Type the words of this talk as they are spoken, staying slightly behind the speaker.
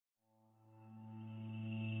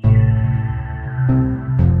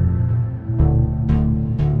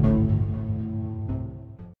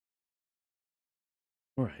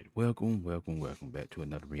welcome back to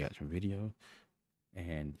another reaction video.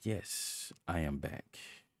 And yes, I am back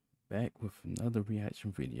with another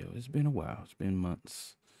reaction video. It's been a while. It's been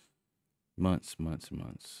months, but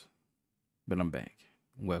I'm back.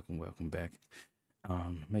 Welcome back.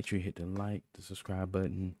 Make sure you hit the like, the subscribe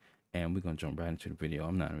button, and we're gonna jump right into the video.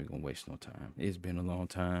 I'm not even gonna waste no time. It's been a long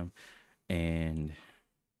time, and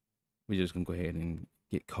we're just gonna go ahead and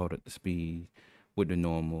get caught up to speed with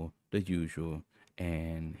the usual,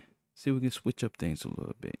 and see if we can switch up things a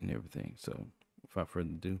little bit and everything. So without further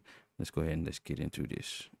ado, let's go ahead and let's get into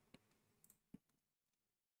this.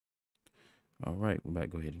 All right, we're about to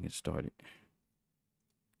go ahead and get started.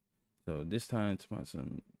 So this time, to my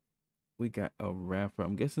son, we got a rapper.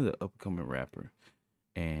 I'm guessing the upcoming rapper,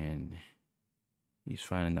 and he's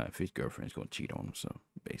finding out if his girlfriend's gonna cheat on him. So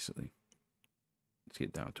basically, let's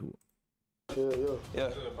get down to it. Yeah.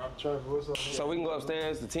 So we can go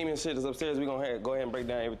upstairs. The team and shit is upstairs. We're going to go ahead and break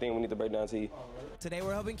down everything we need to break down to you. Today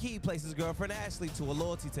we're helping Key place his girlfriend Ashley to a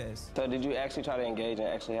loyalty test. So did you actually try to engage and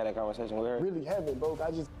actually have that conversation with her? Really haven't, bro.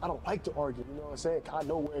 I don't like to argue, you know what I'm saying? I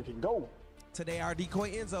know where it can go. Today our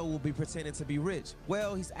decoy Enzo will be pretending to be rich.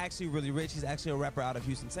 Well, he's actually really rich. He's actually a rapper out of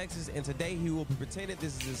Houston, Texas, and today he will be pretending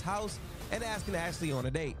this is his house and asking Ashley on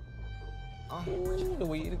a date. This is where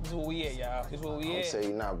we at, y'all. This is where we at. I'll tell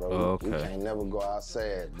you now, bro. Okay. We can't never go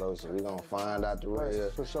outside, bro. So we gonna find out the real.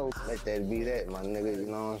 For sure. Let that be that, my nigga. You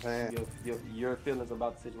know what I'm saying? Your feelings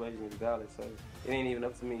about the situation is valid, so it ain't even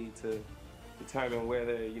up to me to determine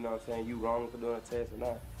whether, you know what I'm saying, you wrong for doing a test or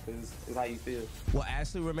not. Because it's how you feel. Will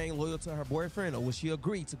Ashley remain loyal to her boyfriend, or will she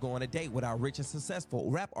agree to go on a date with our rich and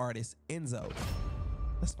successful rap artist, Enzo?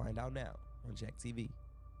 Let's find out now on Jack TV.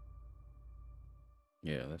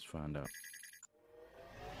 Yeah, let's find out.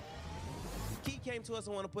 Key came to us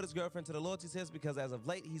and wanted to put his girlfriend to the loyalty test because as of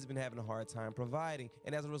late, he's been having a hard time providing.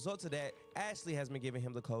 And as a result of that, Ashley has been giving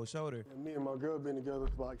him the cold shoulder. And me and my girl been together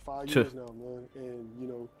for like 5 years now, man. And, you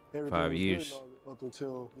know, everything 5 was years. good up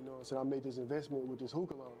until, you know what I'm saying, I made this investment with this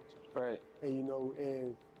hookah lounge. Right. And, you know,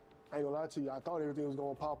 and I ain't gonna lie to you, I thought everything was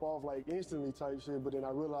gonna pop off like instantly type shit, but then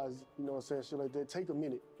I realized, you know what I'm saying, shit like that take a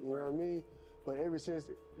minute, you know what I mean? But ever since,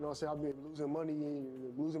 you know what I'm saying, I've been losing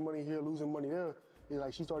money here, losing money there, it's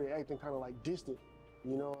like she started acting kind of like distant.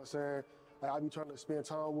 You know what I'm saying? Like I be trying to spend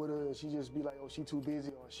time with her, and she just be like, "Oh, she too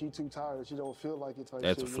busy, or she too tired, she don't feel like it." Type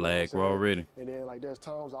That's shit, a you know what I'm flag saying? already. And then like there's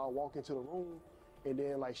times I'll walk into the room, and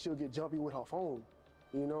then like she'll get jumpy with her phone.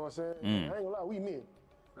 You know what I'm saying? I ain't gonna lie, we men.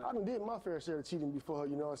 I done did my fair share of cheating before her.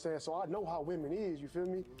 You know what I'm saying? So I know how women is. You feel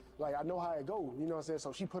me? Like I know how it go. You know what I'm saying?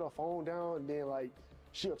 So she put her phone down, and then like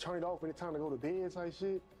she'll turn it off when it's time to go to bed type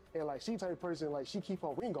shit. And like she type of person, like she keep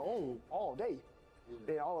her ringer on all day.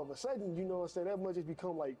 Then all of a sudden, you know what I'm saying, that must just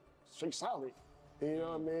become like straight solid. You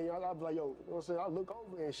know what I mean? I'll be like, yo, you know what I'm saying? I look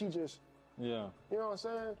over and she just, Yeah. you know what I'm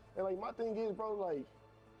saying? And like my thing is, bro, like,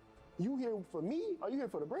 you here for me or you here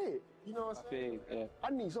for the bread? You know what I'm saying? Yeah.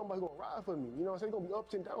 I need somebody gonna ride for me. You know what I'm saying? Gonna be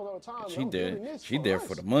ups and downs all the time. She I'm there. building this She there us.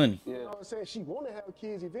 for the money. You know what I'm saying? She wanna have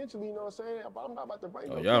kids eventually, you know what I'm saying? But I'm not about to bring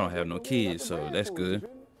Oh, no y'all don't kids have no up. We ain't got kids, the so bread that's for it, good. you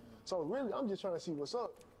feel me? So really, I'm just trying to see what's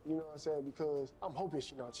up. You know what I'm saying? Because I'm hoping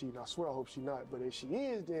she not cheating. I swear I hope she not. But if she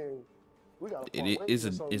is, then we gotta part ways It's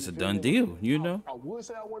or something, it's a you feel done me? deal, you know. I would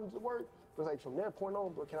say I wanted to work, but like from that point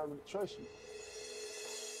on, bro, can I really trust you?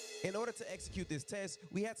 In order to execute this test,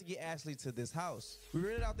 we had to get Ashley to this house. We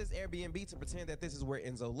rented out this Airbnb to pretend that this is where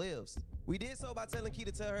Enzo lives. We did so by telling Key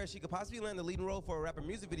to tell her she could possibly land the leading role for a rapper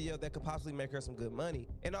music video that could possibly make her some good money.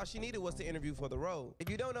 And all she needed was to interview for the role. If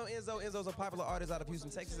you don't know Enzo, Enzo's a popular artist out of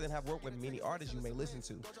Houston, Texas, and have worked with many artists you may listen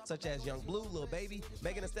to, such as Young Blue, Lil Baby,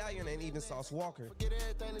 Megan Thee Stallion, and even Sauce Walker. Forget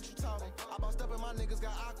everything that you talking. I bought stuff and my niggas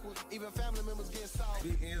got awkward. Even family members get soft.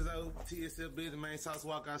 Big Enzo, TSL business man, Sauce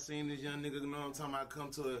Walker. I seen this young nigga, you know what I'm talking about,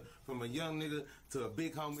 come from a young nigga to a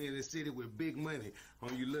big homie in the city with big money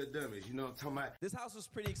on you little dummies, you know what I'm talking about? This house was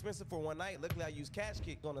pretty expensive for one night. Luckily, I used Cash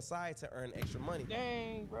Kick on the side to earn extra money.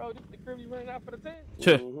 Dang, bro, this the crib you rented out for the test?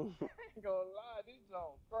 Sure. I ain't gonna lie, this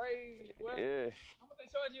joint crazy. What? Yeah. How much they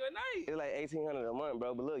charge you a night? It's like $1,800 a month,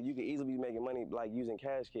 bro. But look, you can easily be making money like using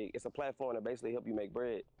Cash Kick. It's a platform that basically help you make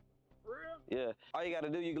bread. For real? Yeah. All you gotta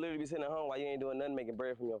do, you can literally be sitting at home while you ain't doing nothing making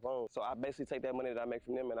bread from your phone. So I basically take that money that I make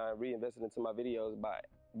from them and I reinvest it into my videos by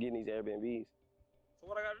getting these Airbnbs. So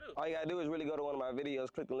what I gotta do? All you gotta do is really go to one of my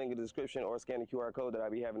videos, click the link in the description, or scan the QR code that I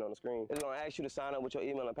be having on the screen. It's gonna ask you to sign up with your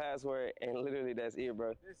email and password, and literally that's it,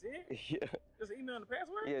 bro. That's it? Yeah. Just email and the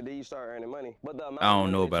password? Yeah, then you start earning money. But the amount I don't of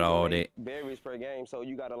money know that about you all can that. make varies per game, so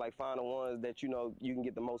you gotta like find the ones that you know you can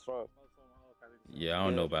get the most from. Yeah, I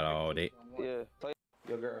don't know about all that. Yeah. So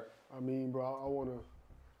your girl. I mean, bro,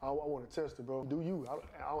 I want to test it, bro. Do you? I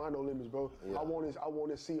don't have no limits, bro. Yeah. I want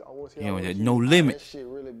to see. You know, how no you- That limit. shit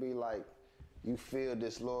really be like, you feel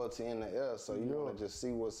disloyalty in the air, so you want to just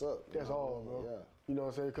see what's up. That's know what all, I mean? bro. Yeah. You know what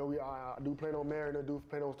I'm saying? Because I do plan on marrying, I do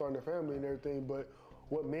plan on starting a family and everything, but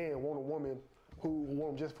what man want a woman who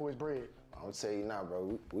want him just for his bread? I'm gonna tell you now,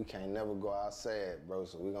 bro, we can't never go outside, bro,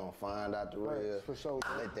 so we gonna find out the real. For sure.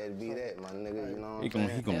 Let that be that, my nigga, you know what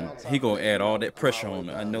I'm saying? He gonna add all that pressure on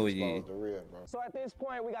it. I know he is. The real, bro. So at this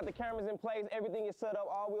point, we got the cameras in place, everything is set up.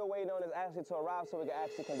 All we're waiting on is Ashley to arrive so we can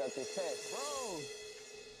actually conduct this test.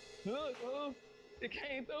 Bro, look, bro, it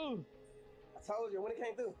came through. I told you when it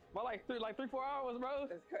came through. By like 3, 4 hours, bro.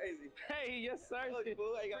 That's crazy. Hey, yes, sir. Look,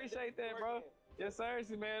 boo, I got Appreciate this that, bro. working. Yes, sir.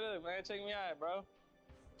 Man, look, man, check me out, bro.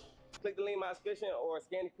 Click the link in my description or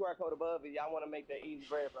scan the QR code above if y'all want to make that easy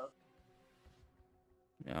bread, bro.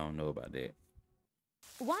 I don't know about that.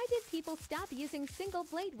 Why did people stop using single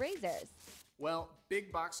blade razors? Well, big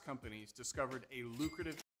box companies discovered a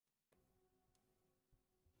lucrative.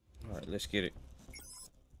 All right, let's get it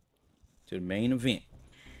to the main event.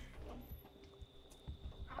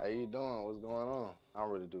 How you doing? What's going on? I don't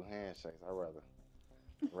really do handshakes. I rather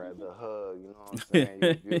hug, you know what I'm saying?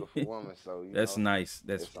 You're a beautiful woman, so you That's know, nice.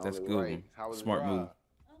 That's only good. right. One. How was the Smart drive? move.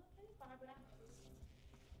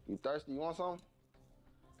 You thirsty? You want something?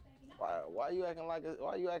 Why you acting like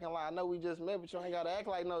I know we just met, but you ain't gotta act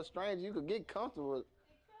like no stranger. You could get comfortable.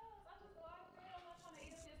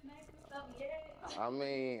 I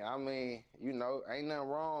mean, you know, ain't nothing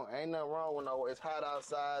wrong with no. It's hot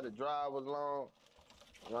outside. The drive was long.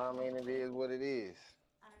 You know what I mean? It is what it is.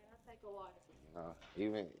 Alright, I'll take a water.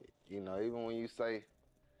 Even when you say,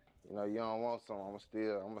 you know, you don't want some, I'ma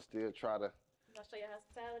still try to. You gonna show your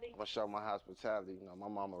hospitality? I'm gonna show my hospitality. You know, my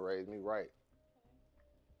mama raised me right.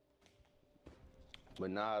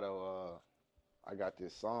 But now though, I got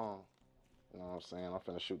this song. You know what I'm saying? I'm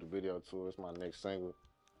finna shoot the video to it. It's my next single.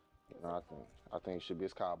 You know, I think it should be.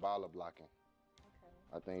 It's called Baller Blocking. Okay.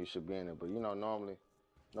 I think you should be in it. But you know, normally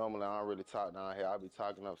I don't really talk down here. I be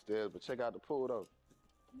talking upstairs. But check out the pool though.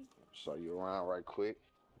 Show you around right quick.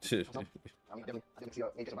 You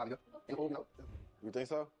think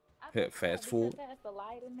so? Fast forward. It has the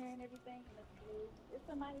light in there and everything, and it's blue. It's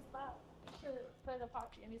a nice spot. You should play the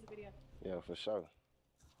part in this video. Yeah, for sure.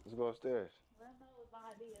 Let's go upstairs. Let them know it was my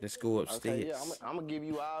idea. Let's go upstairs. Okay, yeah, I'm gonna give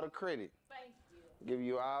you all the credit. Thank you. Give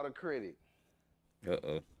you all the credit.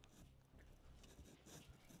 Uh-oh.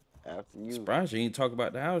 After you. Surprised you ain't talk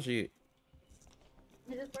about the house yet.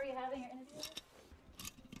 Is this where you're having your interview?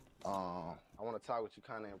 I want to talk with you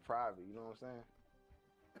kind of in private. You know what I'm saying?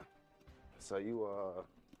 So you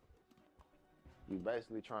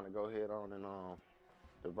basically trying to go ahead on and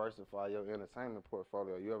diversify your entertainment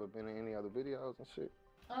portfolio. You ever been in any other videos and shit?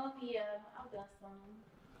 Yeah, I've done some.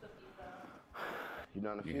 A few though. You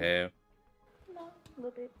done a few? You have. No, a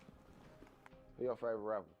little bit. Who your favorite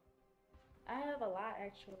rapper? I have a lot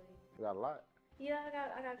actually. You got a lot? Yeah,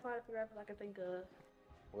 I got quite a few rappers I can think of.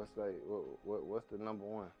 What's the number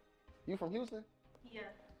one? You from Houston? Yeah.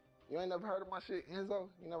 You ain't never heard of my shit, Enzo?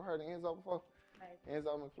 You never heard of Enzo before? Maybe.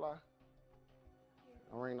 Enzo McFly?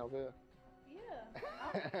 I ring no bell. Yeah.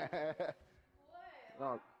 No. What? I don't know.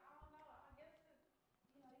 I guess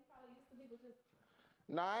you probably used to people just.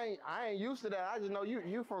 No, I ain't used to that. I just know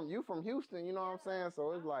you from Houston. You know what I'm saying?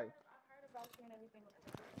 So it's like. I heard about you and everything.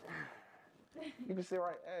 You can sit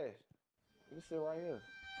right, Ash. You can sit right here.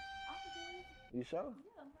 You sure? Yeah,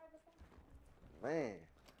 I'm right. Man.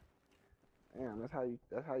 Damn, that's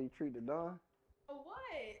how you treat the Don? What?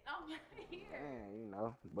 I'm right here. Man, you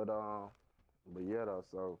know. But yeah though,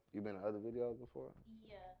 so you been in other videos before?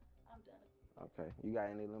 Yeah, I'm done. Okay. You got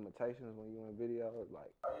any limitations when you in videos?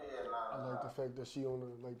 Like I like the fact that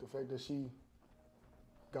she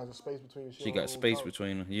got the space between her. She got space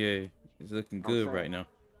between them. Yeah, it's looking good right now.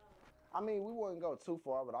 I mean, we wouldn't go too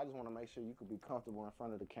far, but I just want to make sure you could be comfortable in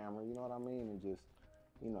front of the camera, you know what I mean? And just,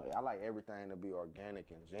 you know, I like everything to be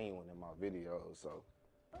organic and genuine in my videos, so.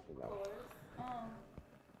 Of course.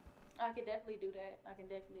 I can definitely do that. I can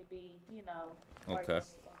definitely be, you know, Okay.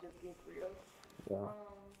 just get real. Yeah.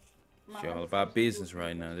 She all about business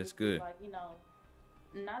right now. That's good. Like, you know,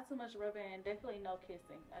 not too much rubbing and definitely no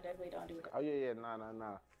kissing. I definitely don't do that. Oh, yeah,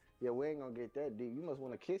 nah. Yeah, we ain't gonna get that deep. You must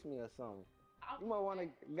want to kiss me or something. You might want to,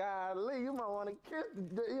 golly, you might want to kiss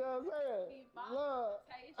the, you know what I'm saying? Love.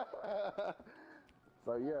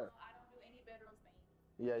 So, yeah. I don't do any bedroom scenes.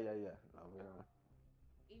 Yeah. No, yeah.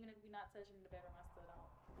 Even if we're not touching in the bedroom, I still don't.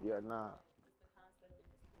 Yeah, nah.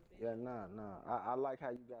 Yeah, nah. I like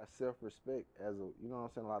how you got self-respect as a, you know what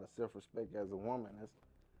I'm saying, a lot of self-respect as a woman.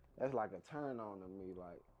 That's like a turn on to me,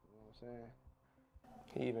 like, you know what I'm saying?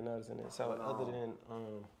 He even noticing it. So other than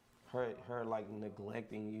her like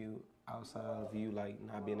neglecting you outside of you like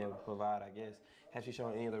not being able to provide, I guess, has she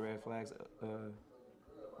shown any of the red flags?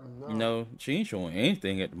 No, she ain't showing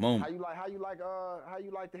anything at the moment. How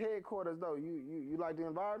you like the headquarters though? You like the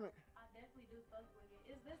environment? I definitely do fuck with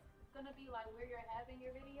it. Is this gonna be like where you're having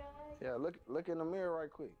your video at? Yeah, look in the mirror right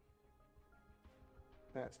quick.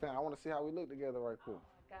 Stand, I want to see how we look together right quick.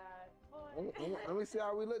 Oh my God. Let me see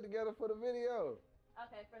how we look together for the video.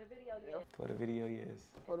 Okay, for the video, yes. For the video, yes.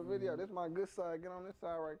 For the video, this is my good side. Get on this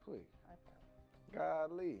side right quick.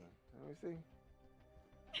 Godly. Let me see.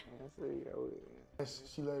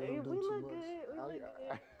 She let him do too much.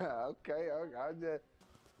 Okay, I just.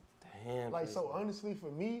 Damn. Like, so honestly,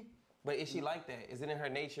 for me. But is she like that? Is it in her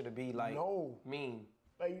nature to be like mean?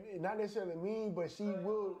 Like, not necessarily mean, but she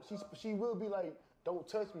will be like, don't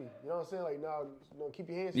touch me. You know what I'm saying? Like, nah, keep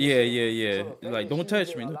your hands. Yeah. Like, don't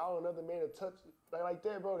touch me. Allow another man to touch like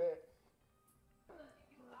that, bro.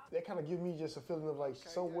 That kind of give me just a feeling of like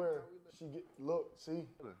somewhere she get see.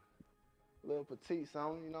 Little petite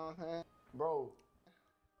something, you know what I'm saying? Bro.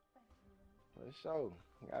 For sure.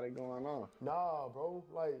 Got it going on. Nah, bro.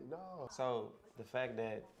 Like, nah. So the fact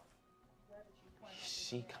that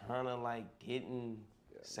she kind of like didn't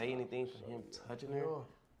say anything for him touching her,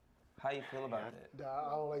 how you feel about that?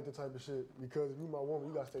 I don't like the type of shit because if you my woman,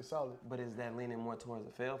 you gotta stay solid. But is that leaning more towards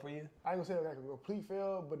a fail for you? I ain't gonna say like a complete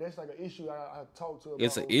fail, but that's like an issue I talked to her about.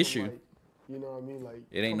 It's an issue. Like, you know what I mean? Like,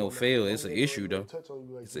 it ain't no fail. It's an issue though.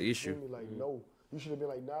 It's an issue. Like, no, you should have been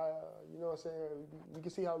like, nah. You know what I'm saying? We can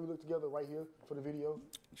see how we look together right here for the video.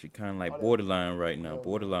 She kind of like borderline right now.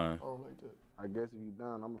 Borderline. I don't like that. I guess if you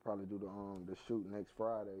done, I'm gonna probably do the shoot next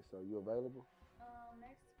Friday. So you available?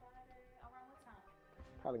 Next Friday, around what time?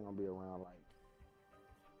 Probably gonna be around like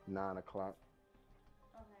 9 o'clock.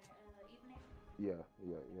 Okay, evening? Yeah,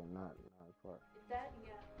 9 o'clock. That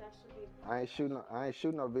should be. I ain't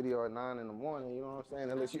shooting no video at 9 in the morning. You know what I'm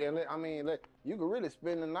saying? Unless you can really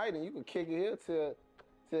spend the night and you can kick it here till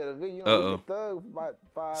the video. You know, you can thug for about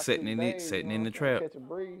 5, 6 days. Setting in the trap. Catch a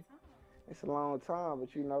breeze. It's a long time,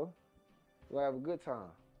 but you know, we'll have a good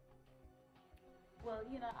time. Well,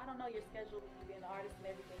 I don't know your schedule when you being an artist and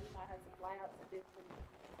everything. You might have to fly out to different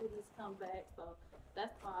cities, come back. So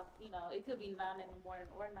that's why, it could be 9 in the morning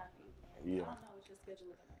or 9 in the evening. I don't know what your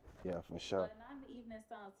schedule is like. Yeah, for sure. But 9 in the evening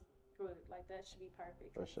sounds good. Like, that should be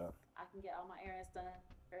perfect. For sure. I can get all my errands done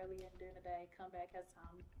early and during the day, come back, have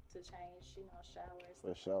time to change, showers.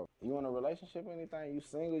 For sure. You in a relationship or anything? You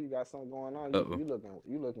single? You got something going on? You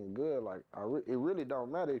looking good. Like, it really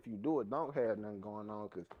don't matter if you don't have nothing going on,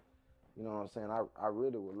 because, you know what I'm saying? I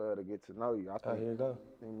really would love to get to know you. I think, here you go.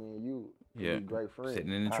 I mean, you be great friends.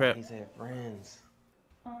 Sitting in the trap. He said friends.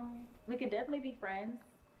 We could definitely be friends.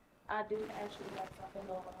 I do actually have something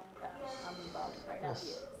going on that I'm involved in right now.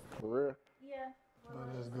 Yes. For real? Yeah.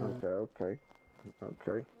 That's good. Okay.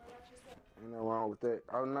 Ain't nothing wrong with that.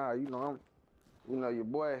 Oh nah, your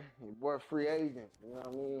boy free agent. You know what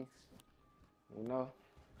I mean?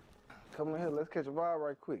 Come in here, let's catch a vibe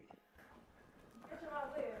right quick. Catch a vibe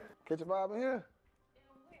where? Catch a vibe in here.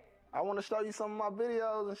 I want to show you some of my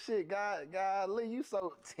videos and shit. Golly, you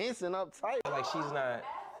so tense and uptight. Like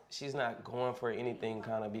she's not going for anything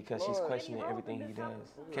kind of because she's questioning everything he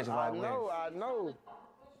does. Catch a vibe where? I know.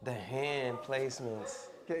 The hand placements.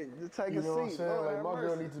 Okay, just take a seat. You know what I'm saying? Lord, like, my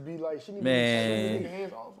girl needs to be like, she needs Man. to take her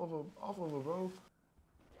hands off of her, bro.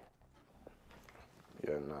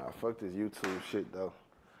 Yeah, nah, fuck this YouTube shit though.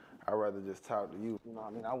 I'd rather just talk to you. You know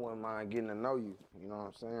what I mean? I wouldn't mind getting to know you. You know what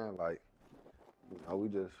I'm saying? Like, we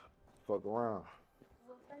just fuck around.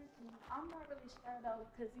 Well, thank you. I'm not really sure though,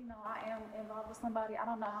 because I am involved with somebody. I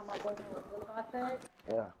don't know how my boyfriend would feel about that.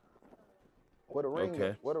 Yeah. Where the ring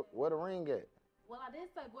at? Where the ring at? Well, I did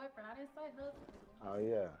say boyfriend. I didn't say husband. Oh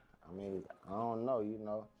yeah. I mean, I don't know,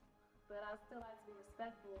 But I still like to be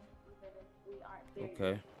respectful, even if we aren't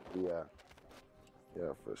there. Okay.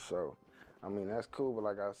 Yeah, for sure. I mean, that's cool, but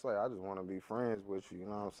like I say, I just want to be friends with you, you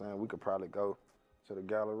know what I'm saying? We could probably go to the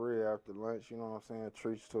Galleria after lunch, you know what I'm saying?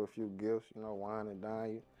 Treat you to a few gifts, wine and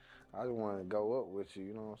dine you. I just want to go up with you,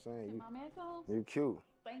 you know what I'm saying? My man comes? You cute.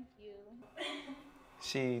 Thank you.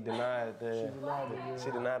 She denied the. She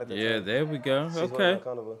denied it. Yeah, there we go. She's Okay. Yeah, he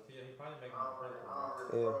probably making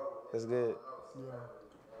it. Yeah, that's good.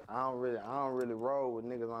 Yeah. I don't really roll with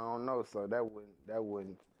niggas I don't know, so that wouldn't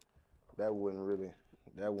really.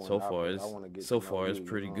 So far it's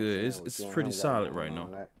pretty good. It's pretty solid right now.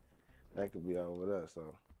 That could be over there.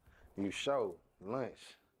 So you show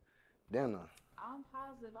lunch, dinner. I'm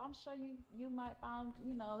positive. I'm sure you might find,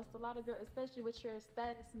 you know, it's a lot of girls, especially with your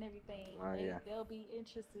status and everything. Oh, yeah. They'll be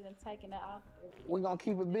interested in taking that off. We gonna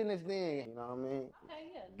keep it business then. You know what I mean? Okay,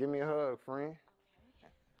 yeah. Give me a hug, friend.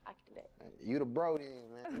 I can do that. You the bro then,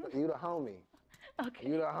 man. You the homie. Okay.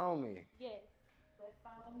 You the homie. Yes. That's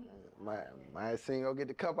fine with me. Might see go get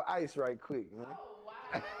the cup of ice right quick, man. Oh,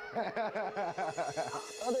 wow.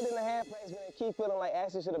 Other than the hand placement, I keep feeling like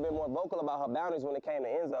Ashley should have been more vocal about her boundaries when it came to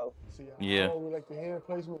Enzo. See, Yeah. I don't really like the hand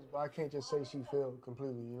placements, but I can't just say she failed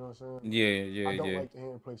completely, you know what I'm saying? Yeah. I don't like the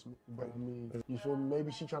hand placement, but I mean, you feel me?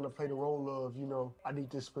 Maybe she trying to play the role of, you know, I need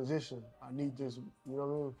this position. I need this, you know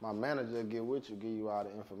what I mean? My manager get with you, give you all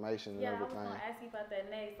the information and Yeah, I was everything. going to ask you about that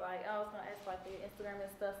next. Like, I was going to ask about the Instagram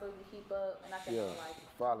and stuff so we can keep up and I can, like...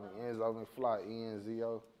 Follow me, Enzo McFly,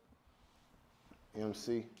 ENZO,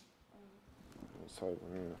 MC. Let's type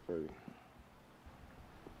it in for you.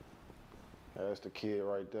 That's the kid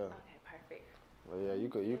right there. Okay, perfect. But yeah, you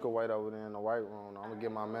could wait over there in the white room. I'm gonna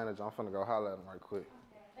get my manager. I'm finna go holler at him right quick.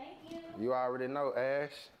 Okay, thank you. You already know,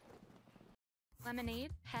 Ash.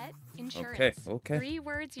 Lemonade, pet, insurance. Okay. 3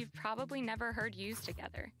 words you've probably never heard used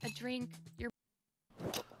together. A drink, your...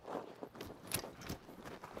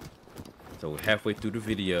 So we're halfway through the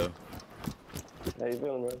video. How you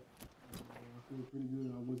feeling, bro? I feel pretty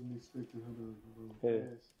good. I wasn't expecting her to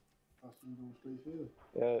pass. I thought she was going straight fail.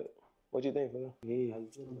 Yeah. What you think, bro? Yeah. I'm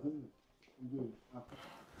good. I'm good.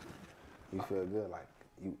 You feel good, like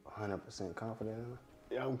you 100% confident in her?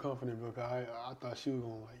 Yeah, I'm confident, bro. I thought she was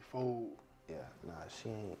gonna like fold. Yeah, nah, she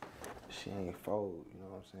ain't fold, you know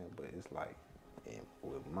what I'm saying? But it's like,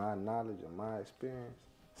 with my knowledge and my experience,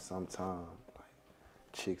 sometimes like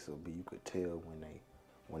chicks will be, you could tell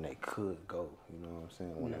when they could go, you know what I'm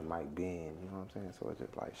saying? When they might bend, you know what I'm saying? So it's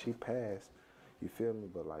just like she passed, you feel me?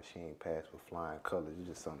 But like she ain't passed with flying colors. It's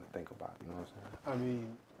just something to think about, you know what I'm saying? I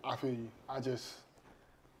mean, I feel you.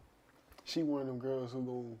 She one of them girls who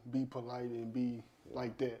gonna be polite and be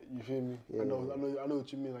like that. You feel me? Yeah, I know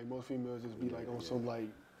what you mean. Like most females just be like on some like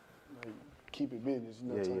keep it business, you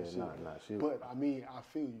know, type shit. She. But I mean, I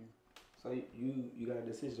feel you. So you got a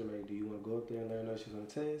decision to make. Do you want to go up there and let her know she's on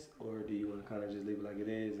the test, or do you want to kind of just leave it like it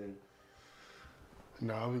is and?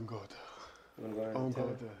 Nah, we can go out there. You want to go I'm out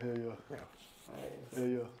going there? out there. Hell yeah. Hell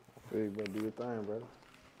yeah. Hey, you better do your thing, brother.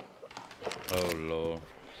 Oh Lord.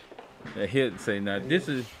 Now he'll say, now this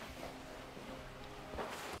is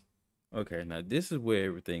okay. Now this is where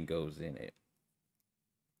everything goes in it.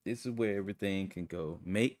 This is where everything can go,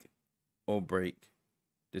 make or break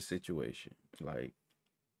the situation. Like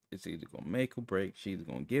it's either gonna make or break. She's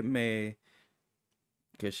either gonna get mad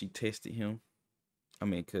because she tested him. I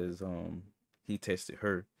mean, because he tested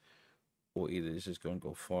her, or either it's just gonna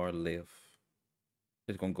go far left.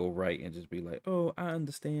 It's gonna go right and just be like, oh, I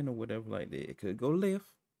understand, or whatever like that. It could go left.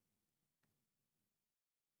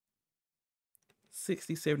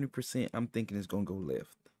 60-70%, I'm thinking it's gonna go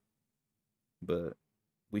left. But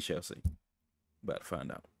we shall see. About to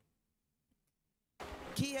find out.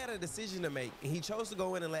 Key had a decision to make, and he chose to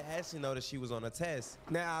go in and let Ashley know that she was on a test.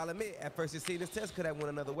 Now, I'll admit, at first it seemed this test could have went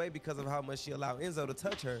another way because of how much she allowed Enzo to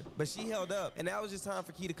touch her, but she held up, and now was just time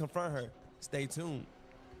for Key to confront her. Stay tuned.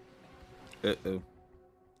 Uh-oh. Here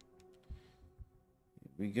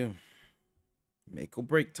we go. Make or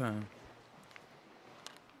break time.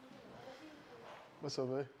 What's up,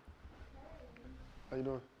 man? How you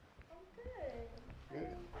doing? I'm good.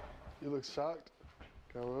 Good. You look shocked.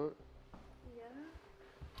 Come on.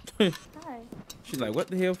 Yeah. Hi. She's like, what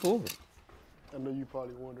the hell for? I know you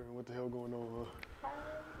probably wondering what the hell going on, huh?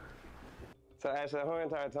 So Ashley, the whole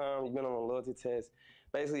entire time you've been on a loyalty test.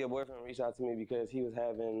 Basically, your boyfriend reached out to me because he was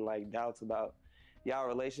having like doubts about y'all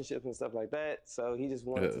relationships and stuff like that. So he just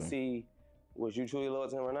wanted to see was you truly loyal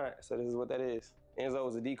to him or not. So this is what that is. Enzo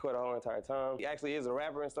was a decoy the whole entire time. He actually is a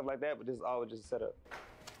rapper and stuff like that, but this is always just a setup.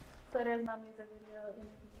 So there's no music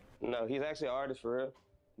video? No, he's actually an artist for real,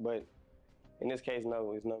 but in this case,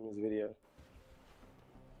 no, it's no music video.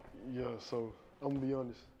 Yeah, so I'm gonna be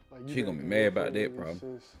honest. Like, She gonna be mad about that, problem.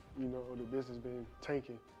 Since, you know, the business been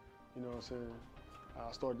tanking, you know what I'm saying?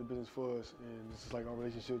 I started the business for us, and it's just like our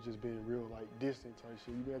relationship just being real, like distant type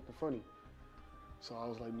shit. You been acting funny. So I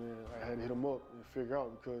was like, man, I had to hit him up and figure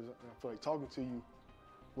out, because I feel like talking to you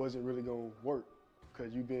wasn't really gonna work,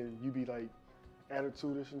 because you be like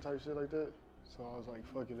attitude-ish and type shit like that. So I was like,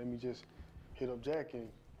 fuck it, let me just hit up Jack and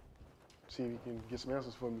see if he can get some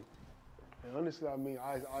answers for me. And honestly, I mean,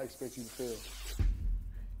 I expect you to fail.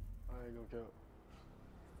 I ain't gonna count.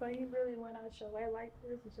 So you really went out your way like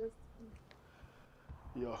this? Just...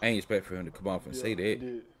 Yeah. I ain't expect for him to come off and say that. I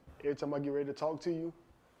did. Every time I get ready to talk to you,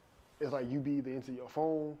 it's like you be either into your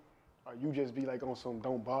phone, you just be like on some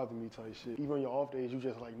don't bother me type shit. Even on your off days, you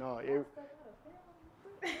just like, nah. I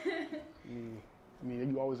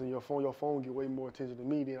mean, you always in your phone get way more attention to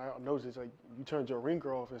me. Then I noticed like you turned your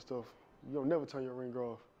ringer off and stuff. You don't never turn your ringer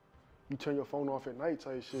off. You turn your phone off at night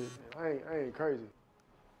type shit. I ain't crazy.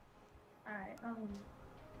 All right.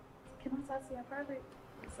 Can I talk to you in private?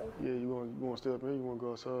 So, yeah, you want to stay up here? You want to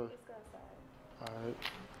go outside? Let's go outside. All right.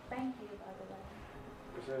 Thank you, by the way.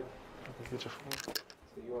 Appreciate it. I can get your phone.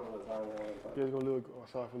 So you want a little time? Yeah, just gonna go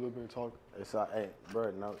outside for a little bit and talk. It's like, hey,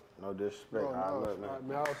 bro, no disrespect. Bro,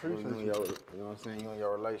 man. I appreciate you. You know what I'm saying? You and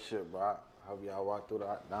your relationship, bro. I hope y'all walk through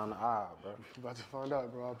down the aisle, bro. About to find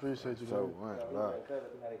out, bro. I appreciate you, so man. Love.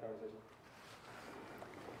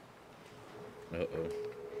 I'm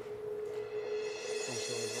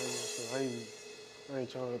sorry, I ain't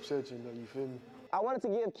trying to upset you, you feel me? I wanted to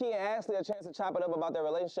give Key and Ashley a chance to chop it up about their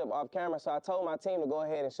relationship off camera, so I told my team to go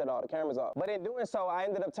ahead and shut all the cameras off. But in doing so, I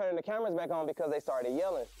ended up turning the cameras back on because they started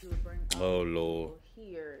yelling. Oh, Lord.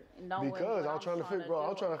 Here, because I'm trying to figure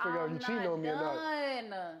out if you cheating on me or not.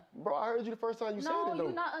 Bro, I heard you the first time you said it, though. No,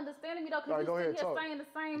 you're not understanding me, though, because you're here saying the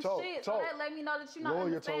same shit. So that let me know that you're not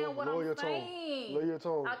understanding what I'm saying. Lower your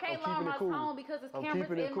tone. I can't lower my tone because it's cameras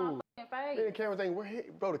in my fucking face. The cameras ain't,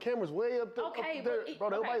 bro, the camera's way up there. Okay, bro,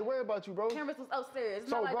 nobody worry about you, bro. Cameras was upstairs. It's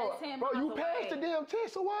so, not like they 10 miles you passed the damn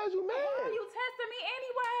test, so why is you mad? Why are you testing me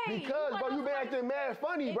anyway? Because, bro, you been acting mad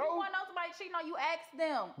funny, bro. If you want to know somebody cheating on you, ask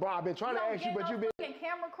them. Bro, I've been trying to ask you, but you been...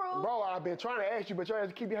 camera crew? Bro, I've been trying to ask you, but you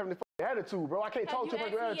keep having the attitude, bro. I can't talk to you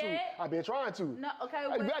about your attitude. I've been trying to. No, okay.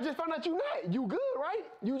 I just found out you not. You good, right?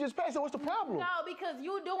 You just passed it. What's the problem? No, because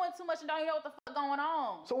you doing too much and don't even know what the fuck going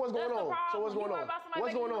on. So what's going on? So what's going on?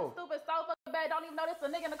 What's going on? Stupid, so fucking bad. Don't even know there's a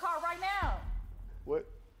nigga in the car right now. What?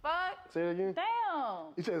 Fuck. Say it again.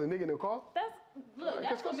 Damn. You said there's a nigga in the car?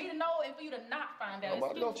 That's for me to know and for you to not find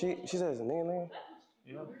out. She says a nigga name.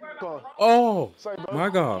 Oh, my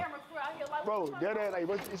God. Bro, that ain't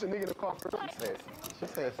like, it's a nigga in the car. She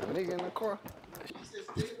said it's a nigga in the car.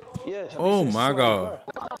 Yeah. Oh, my God.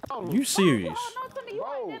 You serious?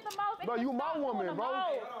 Bro, you my woman, bro.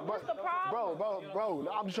 Bro,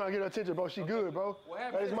 I'm just trying to get her attention, bro. She good, bro.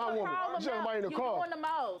 That is my woman. She's somebody in the car.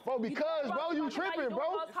 Bro, because, bro, you tripping,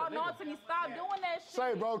 bro. Stop doing that shit.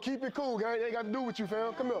 Say, bro, keep it cool, gang. They ain't got to do with you,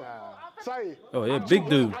 fam. Come here. Say. Oh, yeah, big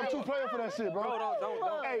dude. I'm too playing for that shit, bro.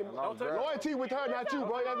 Hey, loyalty with her, not you,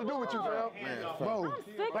 bro. It got to do with you, fam. Bro,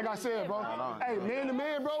 like I said, bro. Hey, man to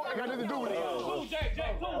man, bro, it got nothing to do with it.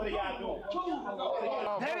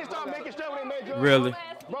 They didn't start making straight when they made drugs. Really?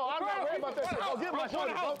 Bro, I'm not worried about that shit. I'll get my shit,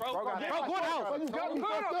 bro. Bro, go to the house. You got me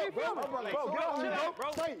fucked up, bro. Bro, get off me,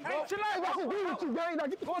 bro. Say, bro. Chill out. What's the deal with you, gang? Now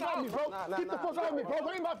get the fuck out of me, bro. Get the fuck out of me, bro.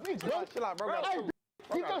 That ain't my feet, bro. Chill out, bro. Hey,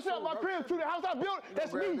 keep your shit out my crib to the house I built.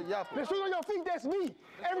 That's me. The shoes on your feet, that's me.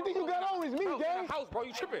 Everything you got on is me, gang. House, bro.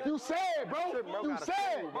 You tripping? You sad, bro. You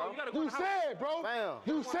sad. You sad, bro.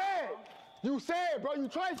 You sad. You sad, bro. You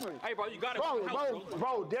trifling. Hey, bro, you got it.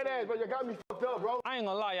 Bro, dead ass, bro. You got me fucked up, bro. I ain't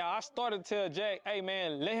gonna lie, y'all. I started to tell Jack, hey,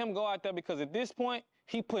 man, let him go out there because at this point,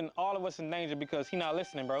 he putting all of us in danger because he not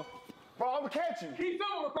listening, bro. Bro, I'm gonna catch you. Keep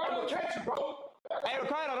going, Ricardo. I'm gonna catch you, bro. Hey,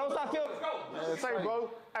 Ricardo, don't stop filming. Say, bro.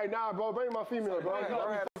 Hey, nah, bro. Bring my female, bro.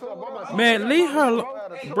 Man, leave her,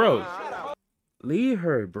 bro. Leave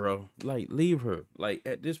her, bro. Like, leave her. Like,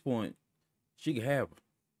 at this point, she can have her.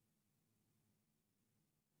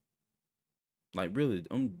 Like, really,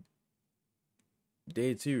 I'm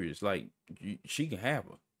dead serious. Like, she can have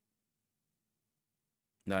her.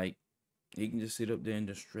 Like, he can just sit up there and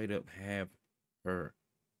just straight up have her.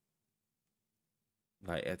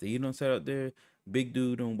 Like, after he done sat up there, big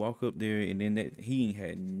dude done walk up there, and then that he ain't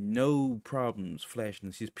had no problems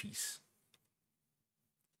flashing his piece.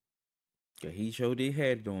 Cause he showed he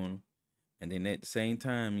had it on him. And then at the same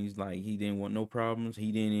time, he's like, he didn't want no problems.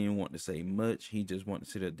 He didn't even want to say much. He just wanted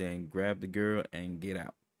to sit up there and grab the girl and get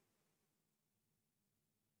out.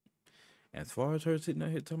 As far as her sitting out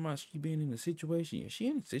here talking about she being in a situation, yeah, she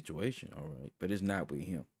in a situation, all right. But it's not with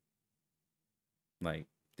him. Like,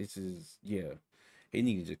 this is, yeah. He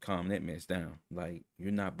needs to calm that mess down. Like,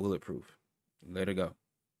 you're not bulletproof. Let her go.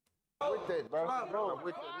 With that, bro. I ain't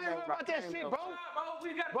worried about that shit, bro.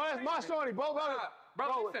 Bro, that's my shorty, bro.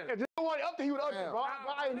 Bro, if this one up to you, up to bro.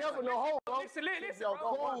 I ain't never no hoe, bro. Listen. Yo,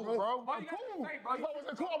 cool, bro. I'm cool. I'm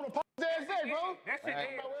cool. I'm gonna pop his ass, bro. That's it,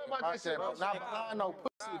 I said, bro, not behind no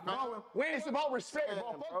pussy. bro. It's about respect,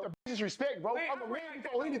 bro. Fuck the bitches respect, bro. I'm a man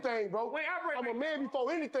before anything, bro. I'm a man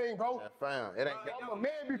before anything, bro. Fam, it ain't. I'm a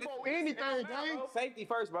man before anything, gang. Safety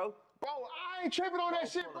first, bro. Bro, I ain't tripping on that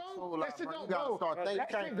shit, bro. That shit don't, bro. That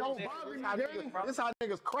shit don't bother me, gang. This how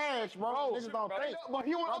niggas crash, bro. Niggas don't think. But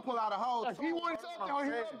he want to pull out a hole. If he wanted to up there,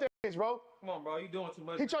 he up there, bitch, bro. Come on, bro. You doing too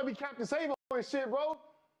much. He trying to be Captain Save and shit, bro.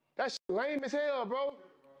 That shit lame as hell, bro.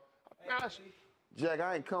 Jack,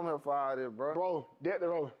 I ain't come here for all this, bro. Bro, dead the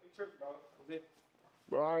road. You tripping, bro.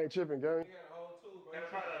 Bro, I ain't tripping, gang. You got a whole two, bro.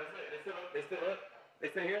 They still up? They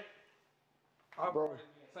still here? Bro.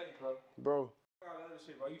 Bro.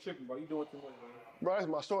 Shit, bro. You tripping, bro. You doing too much, bro. Bro, that's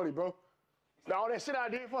my shorty, bro. Now, all that shit I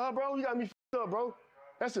did for her, bro, you got me f***ed up, bro.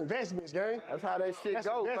 That's investments, gang. That's how that shit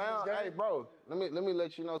go, fam. Hey, bro, let me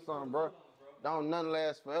let you know something, bro. Don't nothing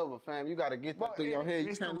last forever, fam. You gotta get that through your head.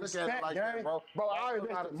 You can't look at it like that, bro. Bro, I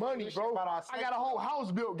invested money, bro. I got a whole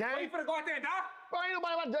house built, gang. You finna go out there and die? Bro, ain't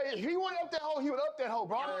nobody about to. If he went up that hole, he would up that hole,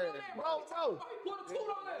 bro. Bro.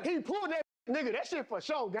 He pulled that nigga. That shit for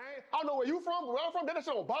sure, gang. I don't know where you from, but where I'm from, that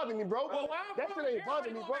shit don't bother me, bro. Well, that shit ain't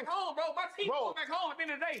bother me, bro. Back home, bro. My team going back home at the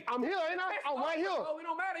end of the day. I'm here, ain't I? I'm right here. Bro, it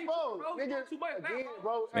don't matter. Bro, nigga, too much again,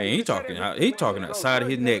 bro. Man, he talking outside of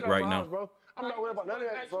his neck right now. Bro. I'm not worried about none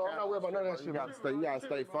of that, bro. I'm not worried about none of that shit. You gotta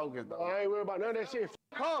stay focused, though. I ain't worried about none of that shit.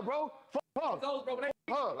 Fuck her, bro. Fuck her.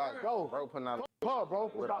 Her, Like, bro. Bro, putting out. Her,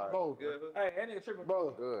 bro. Stop, bro. Hey, that nigga tripping,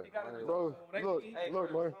 Bro. Good. Bro, look, man.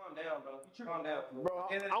 Calm down, bro. Calm down. Bro,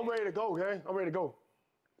 I'm ready to go, gang. I'm ready to go.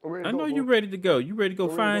 I know you ready to go. You ready to go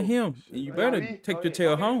find him. You better take your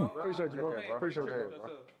tail home. Appreciate you, bro. Appreciate you, bro.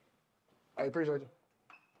 Hey, appreciate you.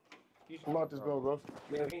 I'm about this, bro.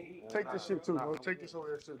 Take this shit too, bro. Take this over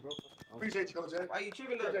there, shit, bro. Appreciate you, Jay. Why you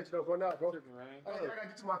tripping, Appreciate you, bro. Now, bro. Hey, I gotta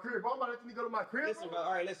get to my crib, bro. I'm about to let me go to my crib. Listen, bro.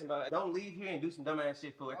 All right, listen, bro. Don't leave here and do some dumbass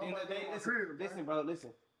shit for it. At the end of the day, listen, bro. Listen.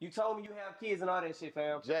 You told me you have kids and all that shit,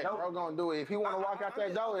 fam. Jack, bro, gonna do it. If he wanna walk out that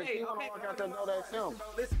door, that's him.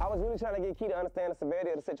 I was really trying to get Key to understand the severity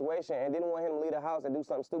of the situation and didn't want him to leave the house and do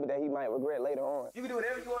something stupid that he might regret later on. You can do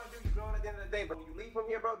whatever you want to do, you grown at the end of the day, but when you leave from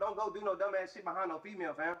here, bro, don't go do no dumbass shit behind no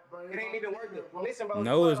female, fam. It ain't even worth it. Listen, bro.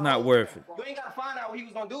 No, it's not worth it. You ain't gotta find out what he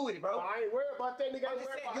was gonna do with it, bro. I ain't worried about that, nigga. I ain't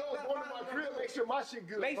worried about you going to my crib, make sure my shit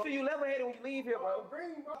good. Make sure you level headed when you leave here, bro.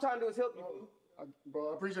 What I'm trying to do is help you.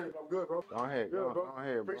 Bro, I appreciate it. I'm good, bro. Go ahead, bro.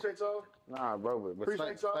 Appreciate y'all. Nah, bro, but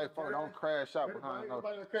stay focused. Don't crash out behind no.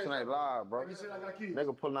 Shit ain't live, bro.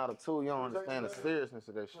 Nigga pulling out a tool, you don't understand the seriousness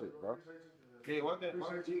of that shit, bro. Yeah, what that?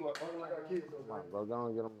 Bro, go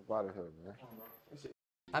and get him up out of here, man.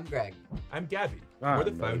 I'm Greg. I'm Gabby. We're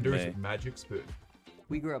the founders of Magic Spoon.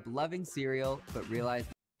 We grew up loving cereal, but realized.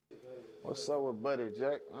 What's up with Buddy,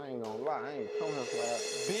 Jack? I ain't gonna lie, I ain't coming here for that.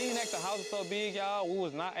 Being that the house is so big, y'all, we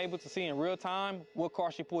was not able to see in real time what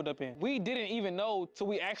car she pulled up in. We didn't even know till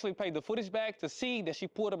we actually played the footage back to see that she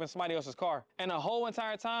pulled up in somebody else's car. And the whole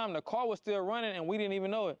entire time, the car was still running and we didn't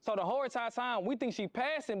even know it. So the whole entire time, we think she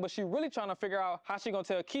passing, but she really trying to figure out how she gonna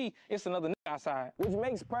tell Key it's another nigga outside. Which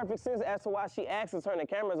makes perfect sense as to why she asked to turn the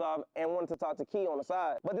cameras off and wanted to talk to Key on the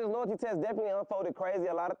side. But this loyalty test definitely unfolded crazy.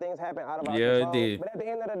 A lot of things happened out of our control. It did. But at the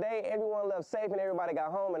end of the day, everyone left safe and everybody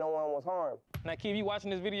got home and no one was harmed. Now, Key, if you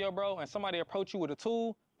watching this video, bro, and somebody approach you with a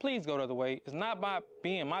tool, please go the other way. It's not about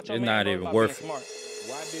being macho man, not bro, even it's about worth being smart.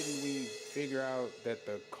 Why didn't we figure out that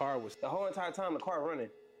the car was... The whole entire time the car running.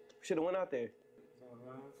 Should have went out there.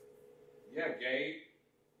 Yeah, Gabe.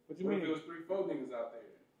 What you mean? There was 3-4 niggas out there.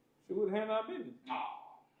 She would have handled our business.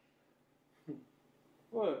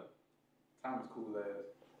 What? Thomas cool ass.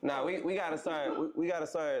 Nah, we gotta start. We gotta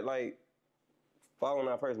start like following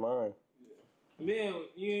our first mind. Then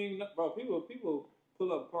you ain't, bro. People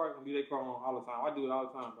pull up cars and do their car on all the time. I do it all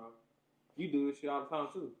the time, bro. You do this shit all the time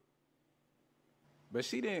too. But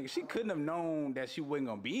she couldn't have known that she wasn't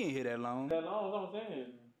gonna be in here that long. That long is what I'm saying.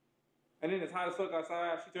 And then it's hot as fuck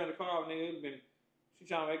outside. She turned the car off, nigga. She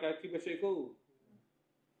trying to make her keep her shit cool.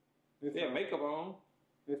 Yeah, makeup on.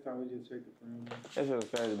 This time we just checked the frame. That shit was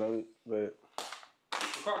crazy, baby. But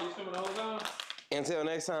the car, you swimming the whole time? Until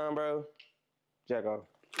next time, bro. Jack off.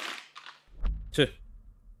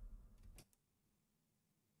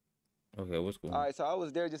 Okay, what's going on? All right, so I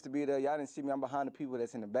was there just to be there. Y'all didn't see me. I'm behind the people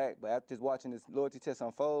that's in the back. But after just watching this loyalty test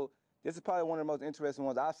unfold, this is probably one of the most interesting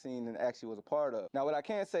ones I've seen and actually was a part of. Now, what I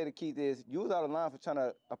can say to Keith is you was out of line for trying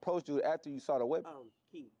to approach dude after you saw the weapon.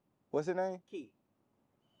 Key. What's his name? Key.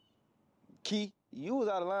 Key. You was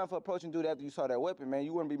out of line for approaching dude after you saw that weapon, man.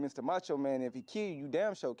 You wouldn't be Mr. Macho Man. If he killed you,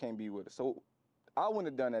 damn sure can't be with us. So I wouldn't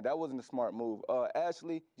have done that. That wasn't a smart move.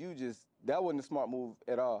 Ashley, that wasn't a smart move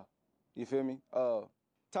at all. You feel me?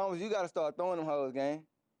 Thomas, you gotta start throwing them hoes, gang.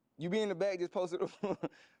 You be in the back just posted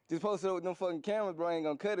Just posted up with them fucking cameras, bro. Ain't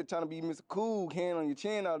gonna cut it. Trying to be Mr. Cool, hand on your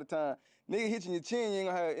chin all the time. Nigga hitting your chin, you ain't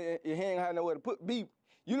gonna have your hand gonna have nowhere to put beep.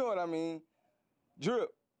 You know what I mean? Drip.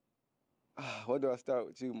 Where do I start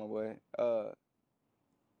with you, my boy?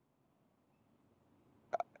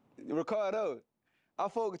 Ricardo, I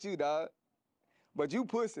fuck with you, dog. But you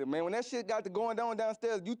pussy, man. When that shit got to going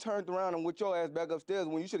downstairs, you turned around and with your ass back upstairs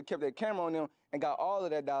when you should have kept that camera on them and got all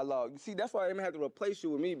of that dialogue. You see, that's why I'm gonna have to replace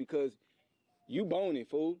you with me because you bony,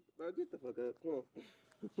 fool. Bro, get the fuck up. Come on.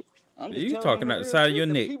 I'm just You telling talking the out the real side of shit your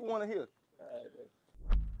that neck. People want to hear.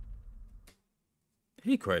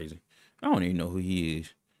 He crazy. I don't even know who he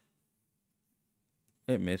is.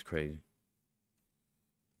 That man's crazy.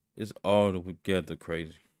 It's all together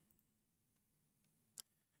crazy.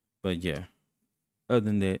 But yeah. Other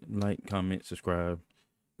than that, like, comment, subscribe.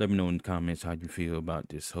 Let me know in the comments how you feel about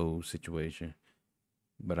this whole situation.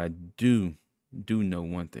 But I do know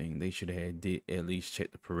one thing. They should have did at least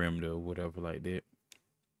check the perimeter or whatever like that.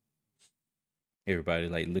 Everybody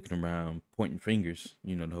like looking around, pointing fingers.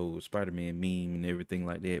 You know, the whole Spider-Man meme and everything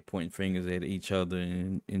like that. Pointing fingers at each other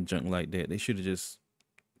and junk like that. They should have just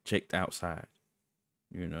checked outside.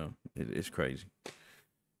 You know, it's crazy.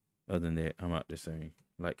 Other than that, I'm out there saying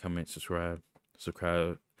like, comment, subscribe.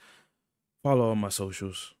 Follow all my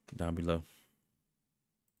socials down below.